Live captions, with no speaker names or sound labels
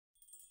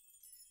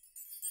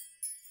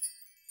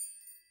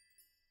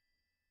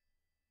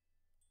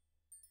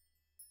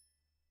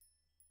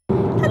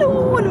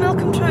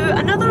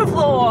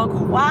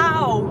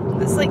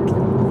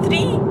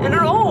in a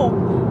row,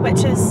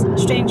 which is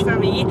strange for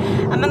me.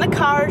 I'm in the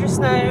car just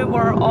now,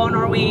 we're on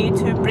our way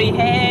to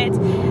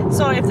Braehead.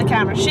 Sorry if the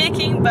camera's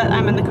shaking, but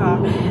I'm in the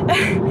car.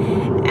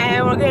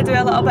 And we're going to do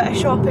a little bit of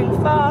shopping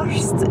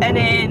first, and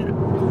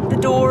then the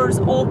doors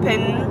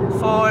open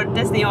for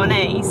Disney on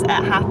Ice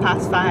at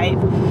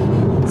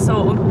 5:30.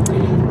 So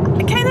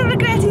I kind of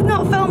regretted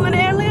not filming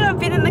earlier. I've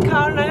been in the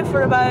car now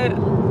for about, I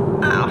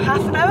don't know,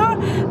 half an hour,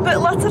 but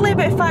literally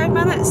about 5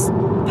 minutes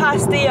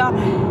past there,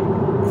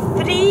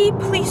 3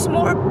 police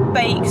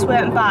motorbikes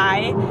went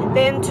by,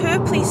 then 2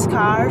 police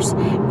cars,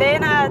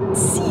 then a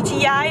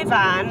CGI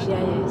van,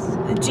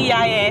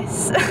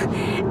 GIS,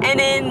 and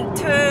then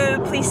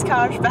 2 police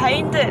cars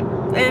behind it.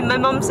 And my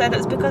mum said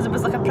it's because it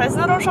was like a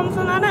prisoner or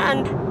something in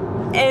it,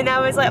 and I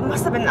was like, it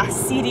must have been a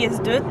serious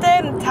dude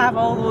then to have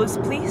all those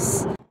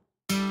police.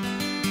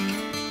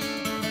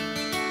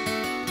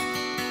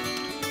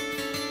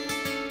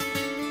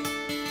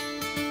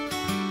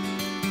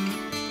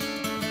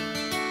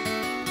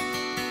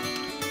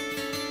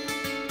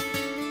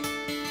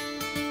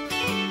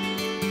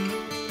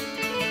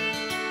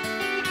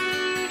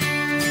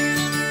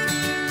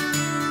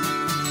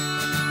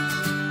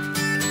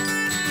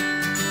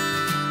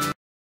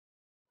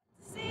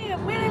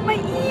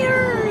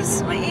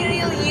 My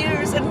Ariel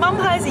ears, and Mum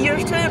has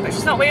ears too, but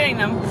she's not wearing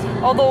them,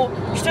 although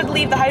she did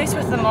leave the house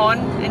with them on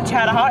and she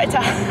had a heart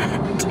attack.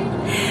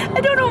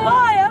 I don't know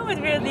why. I would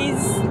wear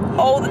these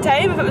all the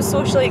time if it was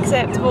socially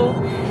acceptable,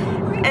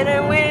 and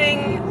I'm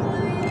wearing,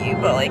 you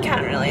probably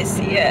can't really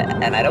see it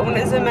and I don't want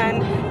to zoom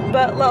in,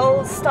 but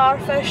little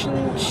starfish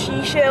and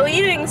seashell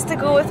earrings to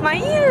go with my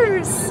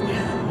ears,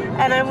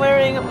 and I'm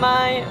wearing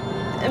my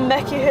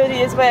Mickey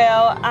hoodie as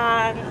well,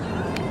 and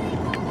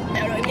I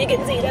don't know if you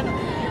can see them,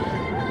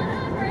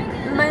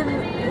 my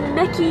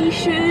Mickey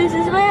shoes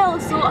as well,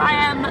 so I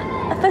am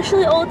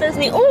officially all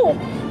Disney. Oh,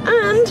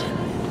 and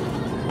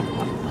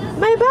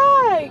my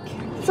bag!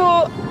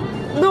 So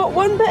not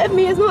one bit of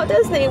me is not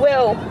Disney.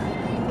 Well,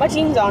 my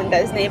jeans aren't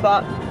Disney,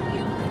 but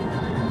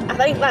I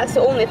think that's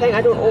the only thing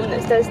I don't own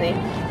that's Disney,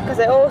 because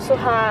I also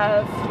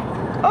have,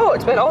 oh,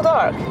 it's been all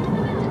dark,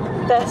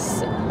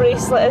 this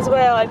bracelet as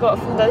well I got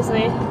from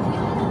Disney.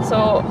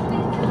 So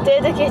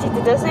dedicated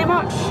to Disney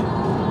much?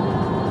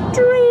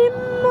 Dream!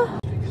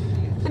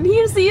 And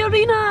here's the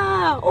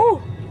arena!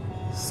 Oh!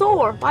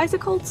 Soar! Why is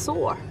it called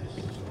Soar?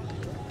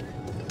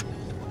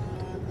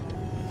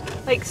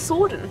 Like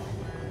Soarin',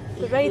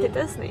 the ride at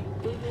Disney.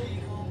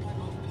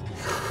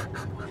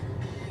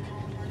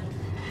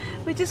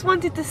 We just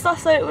wanted to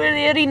suss out where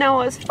the arena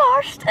was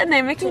first, and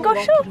then we can go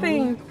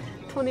shopping!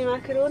 Tony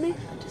Macaroni.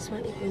 I just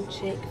want to go and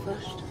check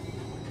first.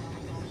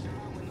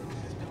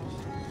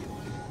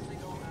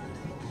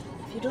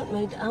 If you don't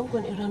mind, I'm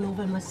going to run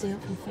over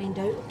myself and find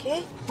out,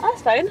 okay?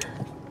 That's fine.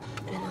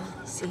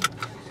 See.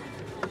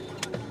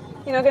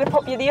 You're not going to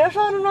pop your ears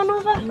on and run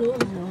over? No,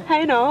 no.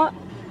 How not?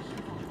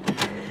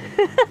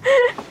 You're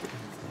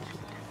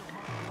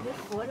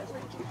for it,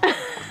 like.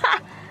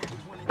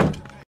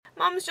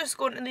 Mum's just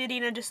going to the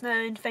arena just now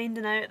and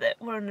finding out that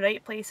we're in the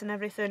right place and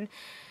everything,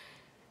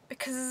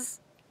 because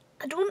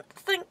I don't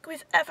think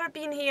we've ever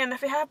been here, and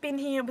if we have been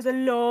here it was a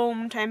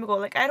long time ago.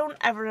 Like, I don't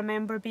ever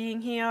remember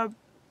being here,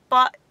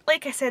 but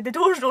like I said, the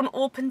doors don't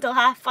open till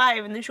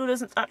 5:30 and the show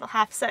doesn't start till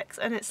 6:30,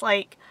 and it's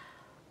like,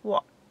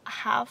 what,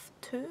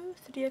 2:30,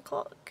 3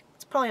 o'clock?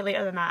 It's probably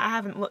later than that. I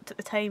haven't looked at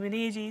the time in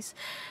ages.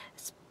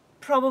 It's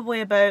probably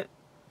about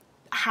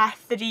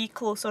 3:30,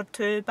 closer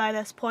to by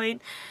this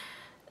point.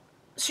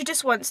 She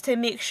just wants to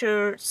make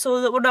sure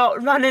so that we're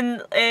not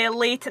running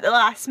late at the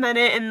last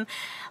minute, and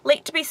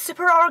like to be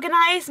super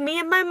organised, me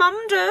and my mum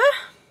do.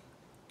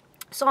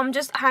 So I'm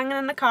just hanging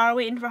in the car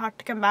waiting for her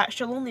to come back.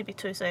 She'll only be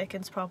 2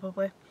 seconds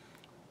probably.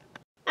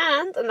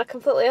 And on a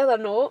completely other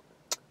note,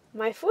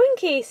 my phone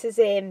case is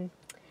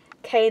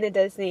kind of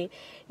Disney.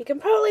 You can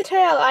probably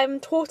tell I'm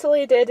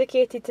totally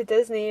dedicated to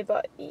Disney,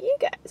 but you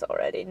guys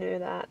already knew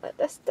that. Like,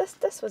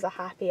 this was a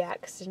happy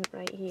accident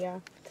right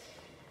here.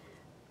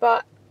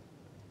 But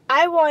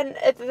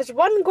if there's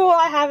one goal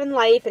I have in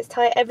life, it's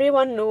to let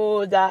everyone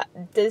know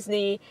that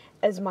Disney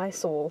is my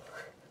soul.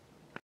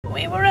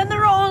 We were in the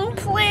wrong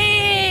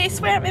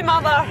place, weren't we,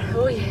 Mother?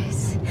 Oh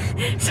yes.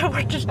 So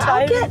we're just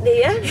driving. I'll get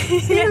there.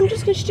 See, I'm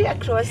just going straight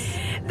across.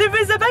 There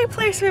was a big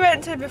place we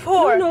went to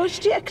before. No,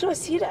 straight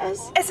across here it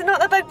is. Is it not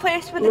the big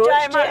place with the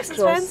giant Marks and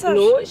Spencer's?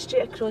 No, it's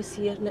straight across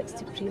here next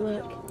to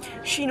Primark.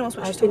 She knows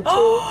what she's doing.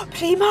 Oh,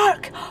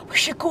 Primark! We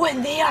should go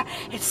in there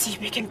and see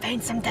if we can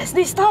find some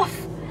Disney stuff.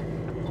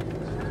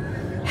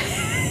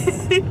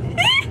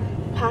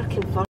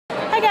 Parking for.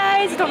 Hi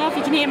guys, I don't know if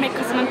you can hear me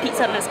because I'm in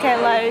pizza and it's kind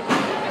of loud.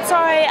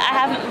 Sorry, I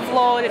haven't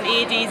vlogged in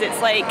ages.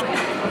 It's like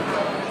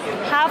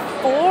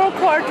 4:30,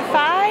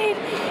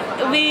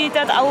 4:45. We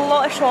did a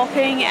lot of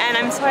shopping and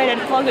I'm sorry I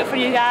didn't vlog it for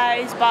you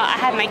guys, but I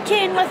had my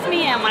cane with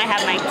me, and when I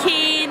have my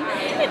cane,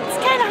 it's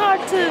kind of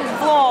hard to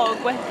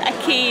vlog with a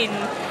cane.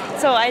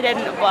 So I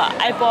didn't, but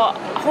I bought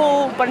a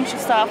whole bunch of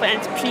stuff, went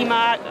into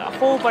Primark, a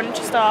whole bunch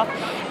of stuff,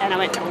 and I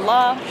went to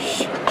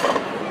Lush.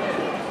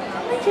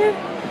 Thank you.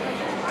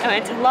 I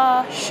went to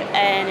Lush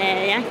and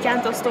a Yankee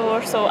Candle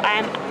store, so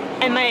I'm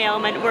in my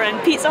element. We're in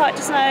Pizza Hut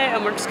just now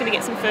and we're just going to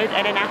get some food,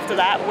 and then after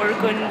that we're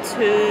going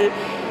to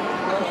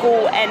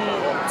go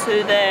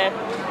into the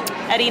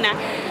arena.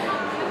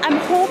 I'm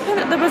hoping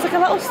there was like a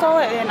little stall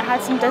out there and it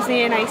had some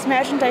Disney and Ice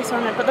merchandise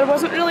on it, but there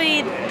wasn't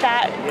really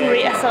that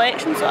great a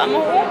selection, so I'm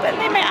hoping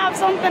they might have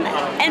something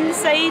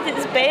inside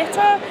that's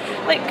better,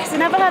 like, because they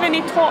never had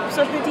any tops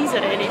or hoodies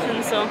or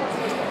anything, so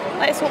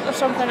let's hope there's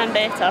something in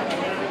better.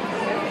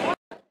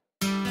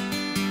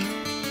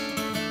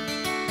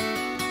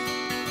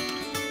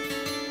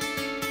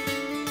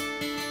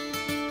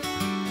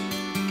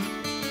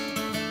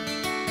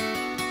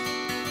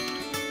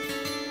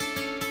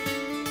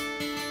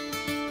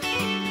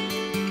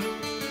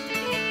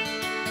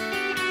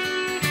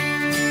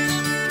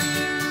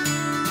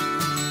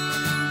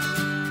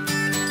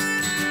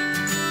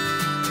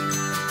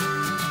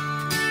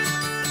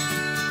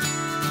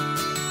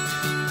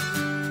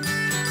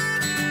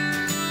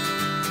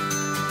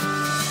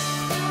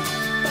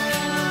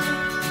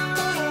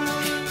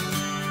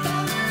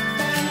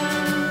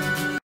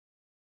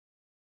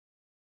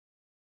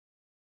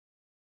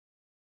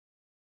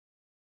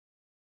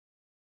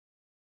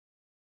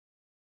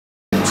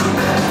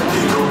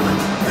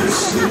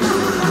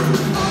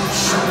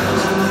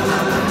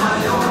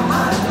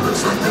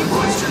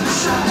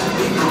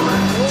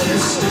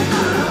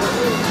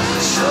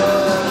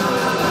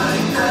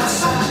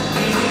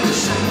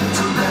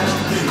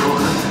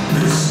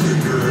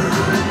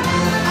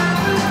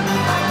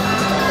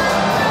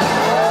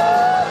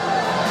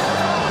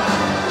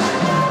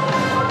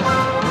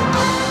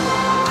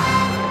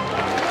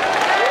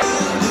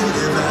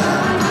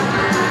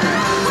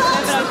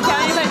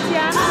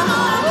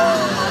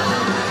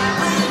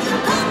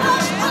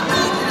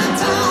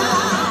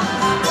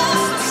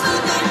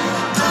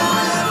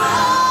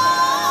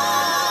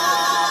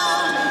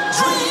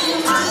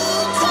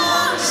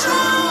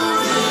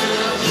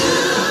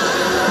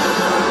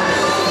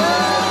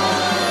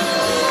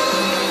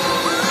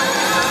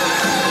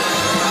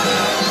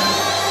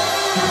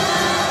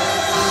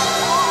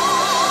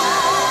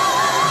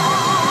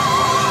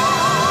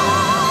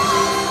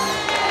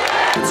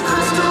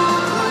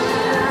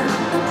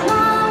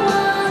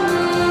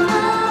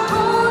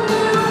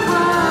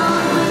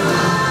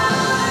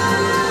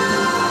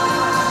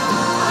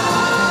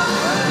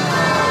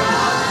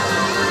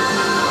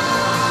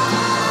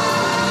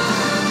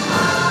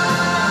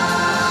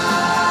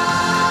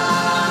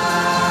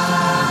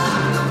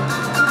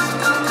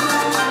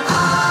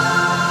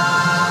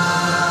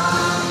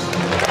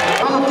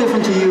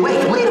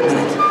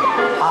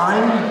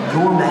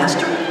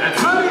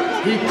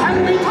 He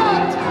can be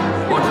taught.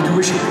 What did you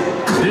wish him?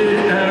 The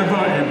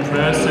ever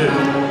impressive,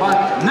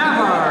 but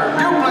never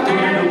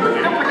duplicated.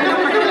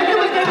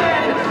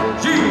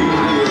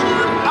 Genius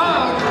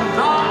of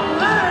the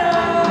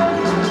land.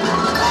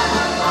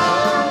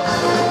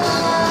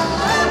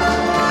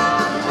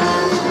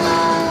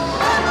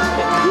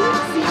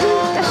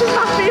 This is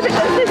my favourite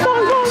Disney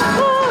song of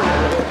all.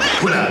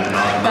 Well, I'm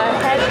not. My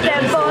head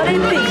and body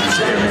beats,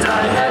 and I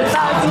have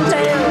thousand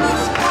tales.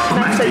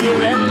 Not so you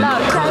in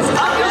love, cause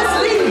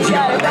obviously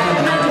you're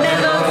diamond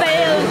never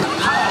fails.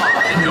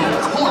 Power in your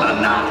corner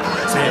now.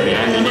 Heavy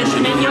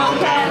ammunition in your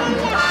can.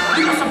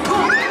 You got some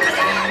cool.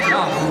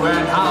 Yahoo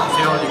and house,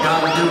 all you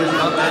gotta do is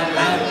love that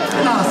man.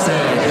 And I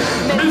say,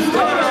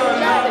 Mr.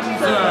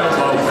 Lancer,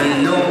 what will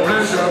your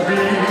pleasure be?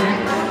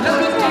 Let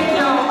me take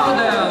your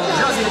order,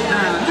 just sit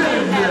down.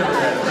 You'll never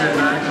get rid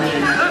like me.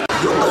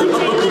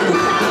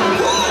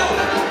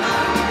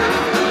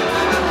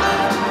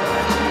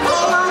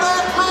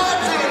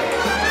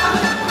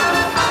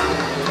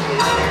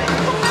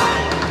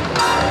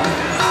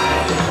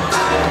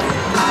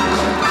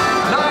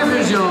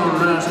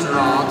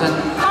 Restaurant and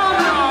I'm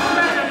your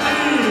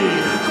melody.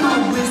 Come on,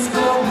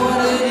 whisper what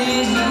it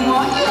is you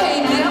want. You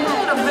ain't never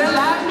met a friend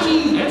like me.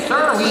 Yes,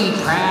 sir. We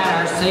pride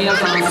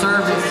ourselves on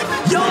service.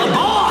 You're the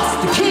boss,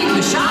 the king,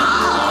 the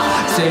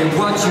shah. Say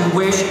what you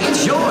wish,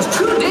 it's yours.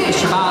 True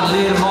dish about a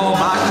little more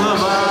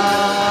baklava.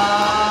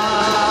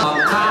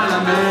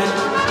 Parliament.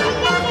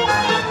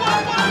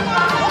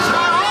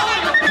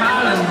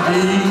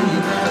 Parliament.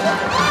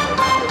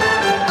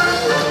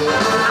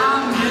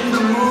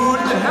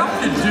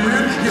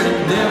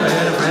 Never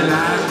had a friend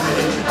like me.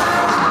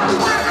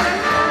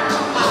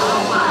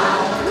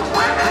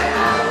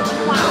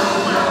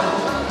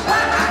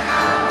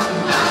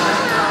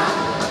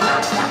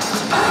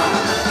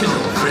 Can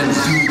your friends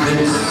do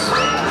this?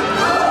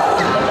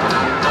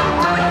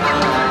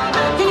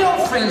 Can your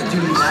friends do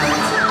that?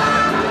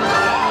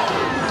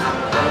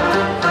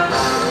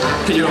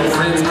 Can your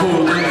friends pull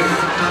this?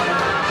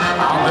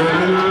 I'll bet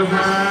a little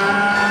hand.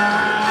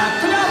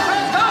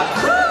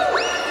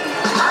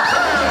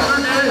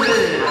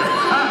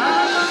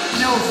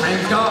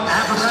 Go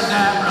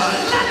abracadabra,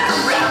 let her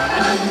rip,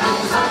 and then you get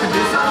the sucker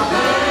this all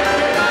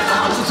day.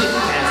 Don't you sit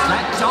and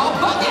slack jaw,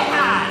 bucket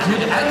high. You're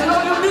the acting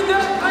on your big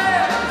that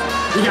plan.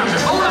 You got me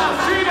full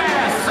out feet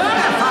ass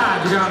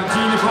certified. You got a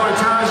genie for a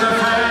charge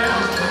of fame.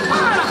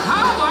 What a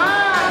power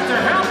to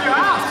help you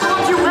out. So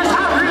what you wish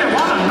I really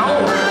want to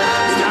know.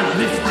 You got a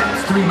list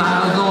that's 3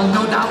 miles long,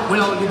 no doubt. Well,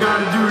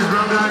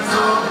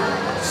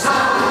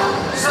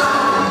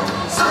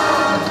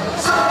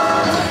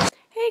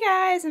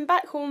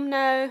 back home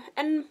now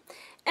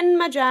in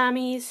my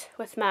jammies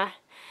with my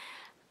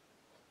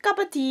cup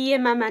of tea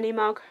and my mini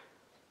mug.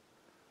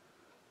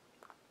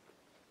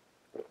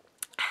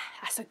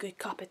 That's a good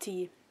cup of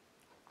tea.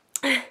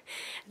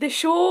 The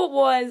show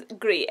was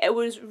great. It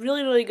was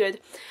really, really good.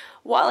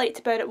 What I liked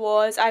about it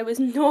was I was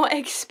not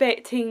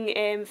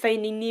expecting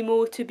Finding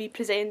Nemo to be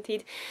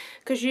presented,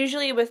 because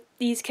usually with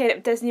these kind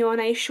of Disney on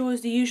Ice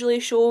shows they usually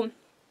show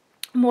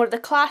more of the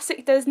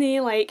classic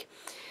Disney, like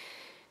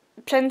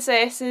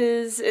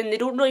princesses, and they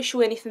don't really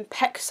show anything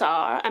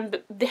Pixar.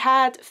 And they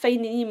had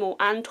Finding Nemo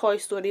and Toy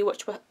Story,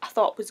 which I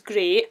thought was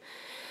great.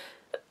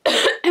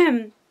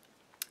 And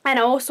I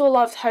also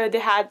loved how they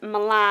had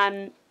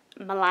Milan,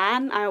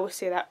 I always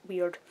say that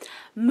weird,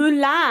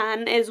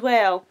 Mulan as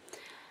well.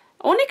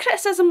 Only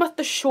criticism with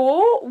the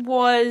show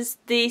was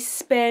they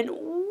spent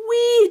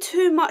way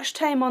too much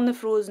time on the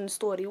Frozen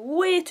story,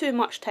 way too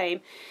much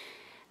time.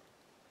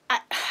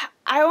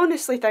 I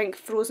honestly think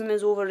Frozen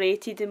is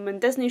overrated, and when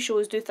Disney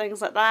shows do things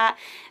like that,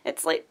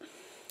 it's like,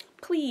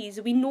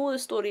 please, we know the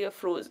story of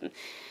Frozen.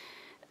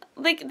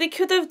 Like, they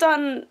could have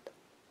done,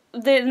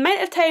 the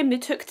amount of time they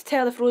took to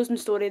tell the Frozen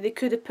story, they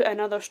could have put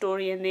another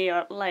story in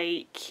there,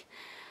 like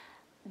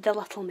The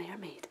Little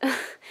Mermaid.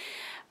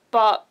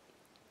 But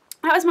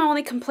that was my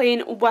only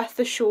complaint with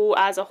the show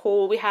as a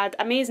whole. We had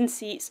amazing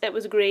seats, it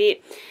was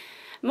great.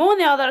 My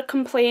only other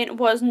complaint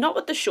was not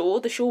with the show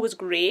was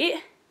great.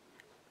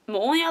 My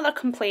only other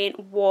complaint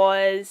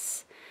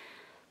was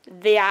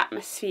the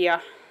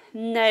atmosphere.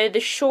 Now, the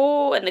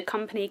show and the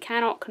company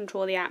cannot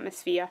control the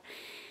atmosphere.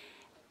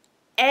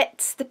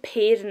 It's the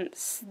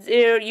parents.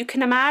 You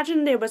can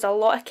imagine there was a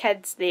lot of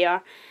kids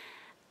there,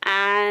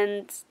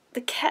 and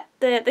the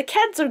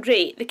kids are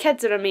great. The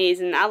kids are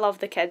amazing. I love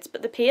the kids,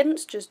 but the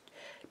parents just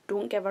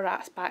don't give a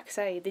rat's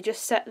backside. They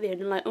just sit there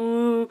and like,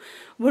 oh,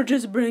 we're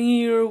just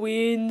bringing our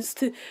wins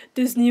to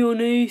Disney on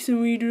Ice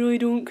and we really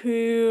don't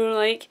care.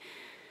 Like,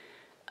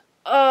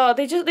 oh,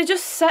 they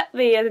just sit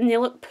there and they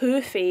look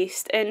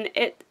poo-faced, and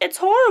it's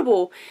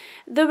horrible.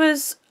 There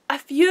was a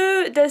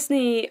few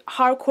Disney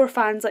hardcore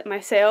fans like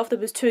myself. There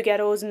was two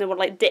girls and they were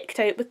like decked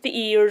out with the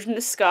ears and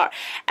the skirt,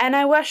 and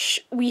I wish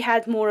we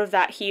had more of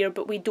that here,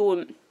 but we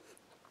don't.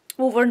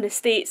 Over in the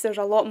States there's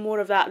a lot more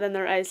of that than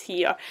there is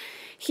here.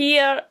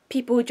 Here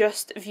people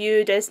just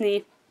view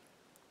Disney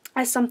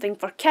as something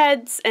for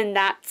kids, and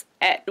that's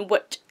it,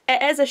 which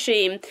it is a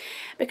shame,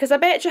 because I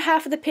bet you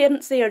half of the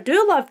parents there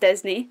do love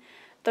Disney.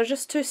 They're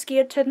just too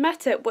scared to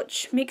admit it,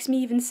 which makes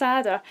me even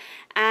sadder.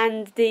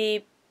 And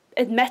they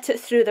admit it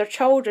through their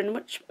children,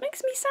 which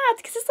makes me sad,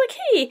 because it's like,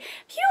 hey,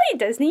 if you like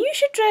Disney, you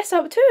should dress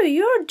up too.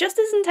 You're just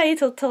as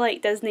entitled to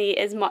like Disney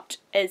as much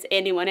as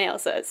anyone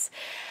else is.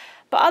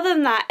 But other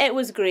than that, it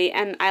was great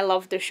and I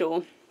loved the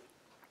show.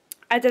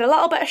 I did a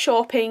little bit of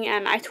shopping,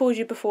 and I told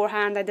you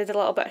beforehand I did a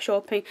little bit of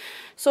shopping.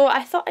 So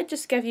I thought I'd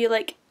just give you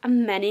like a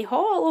mini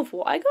haul of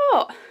what I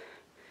got.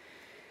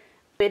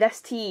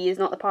 This tea is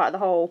not the part of the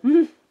haul.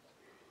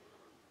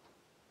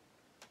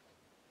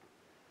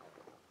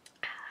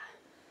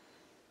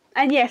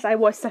 And yes, I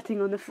was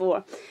sitting on the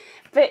floor.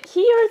 But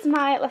here's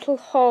my little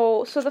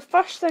haul. So the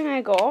first thing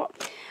I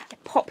got, I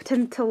popped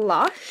into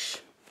Lush,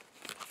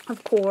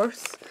 of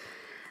course.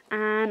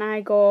 And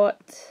I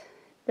got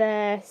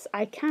this,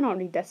 I cannot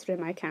read this through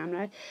my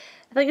camera.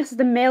 I think this is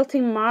the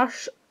Melting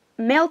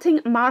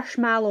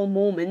Marshmallow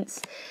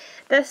Moments.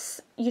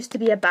 This used to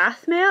be a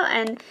bath melt,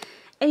 and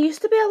it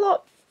used to be a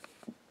lot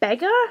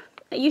bigger.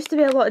 It used to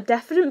be a lot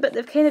different, but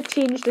they've kind of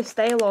changed the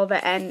style of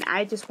it, and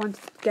I just wanted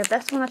to give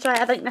this one a try.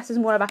 I think this is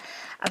more of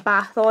a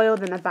bath oil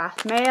than a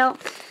bath melt.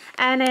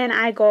 And then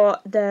I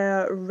got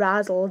the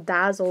Razzle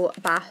Dazzle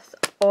bath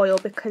oil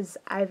because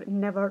I've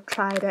never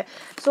tried it.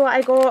 So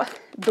I got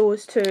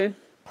those two.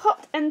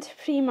 Popped into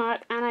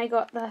Primark and I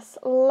got this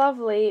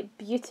lovely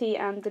Beauty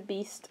and the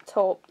Beast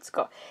top. It's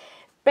got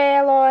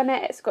Belle on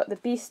it, it's got the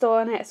Beast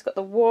on it, it's got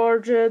the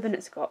wardrobe, and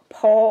it's got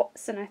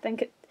Potts, and I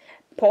think it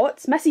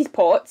Mrs.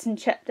 Potts and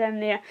chipped in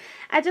there.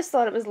 I just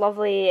thought it was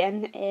lovely,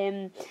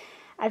 and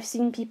I've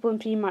seen people in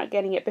Primark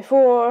getting it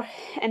before,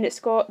 and it's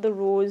got the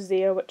rose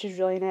there, which is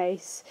really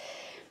nice.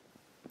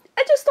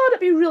 I just thought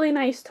it'd be really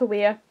nice to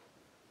wear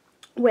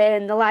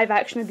when the live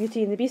action of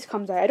Beauty and the Beast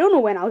comes out. I don't know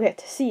when I'll get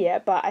to see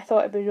it, but I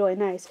thought it'd be really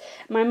nice.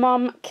 My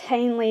mum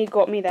kindly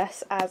got me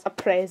this as a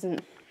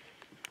present.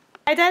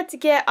 I did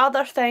get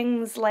other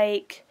things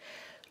like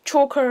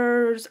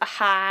chokers, a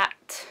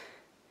hat.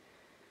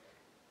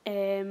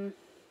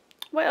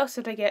 What else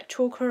did I get?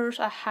 Chokers,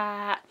 a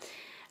hat.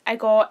 I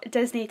got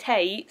Disney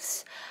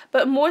tights,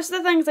 but most of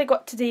the things I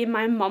got today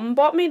my mum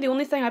bought me. The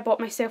only thing I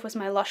bought myself was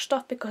my Lush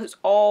stuff because it's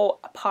all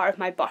a part of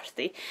my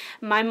birthday.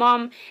 My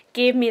mum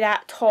gave me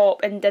that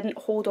top and didn't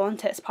hold on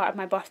to it as part of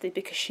my birthday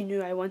because she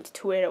knew I wanted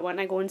to wear it when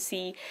I go and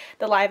see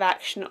the live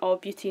action of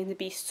Beauty and the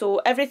Beast. So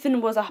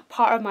everything was a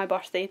part of my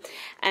birthday,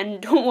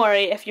 and don't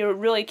worry if you're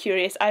really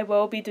curious, I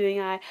will be doing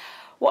a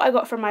what I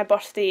got for my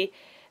birthday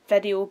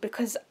video,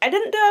 because I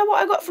didn't do a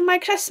what I got for my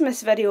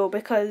Christmas video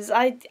because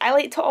I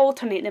like to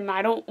alternate them.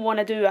 I don't want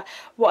to do a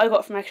what I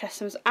got for my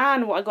Christmas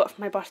and what I got for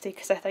my birthday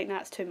because I think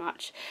that's too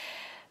much.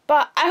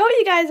 But I hope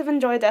you guys have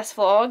enjoyed this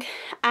vlog,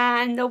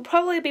 and there'll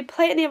probably be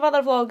plenty of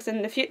other vlogs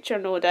in the future,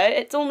 no doubt.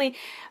 It's only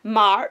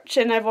March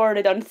and I've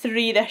already done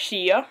 3 this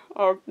year,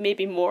 or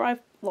maybe more, I've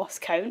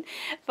lost count.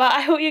 But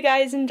I hope you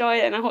guys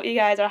enjoyed it, and I hope you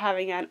guys are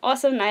having an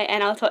awesome night,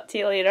 and I'll talk to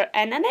you later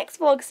in the next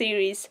vlog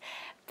series.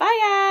 Bye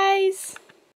guys!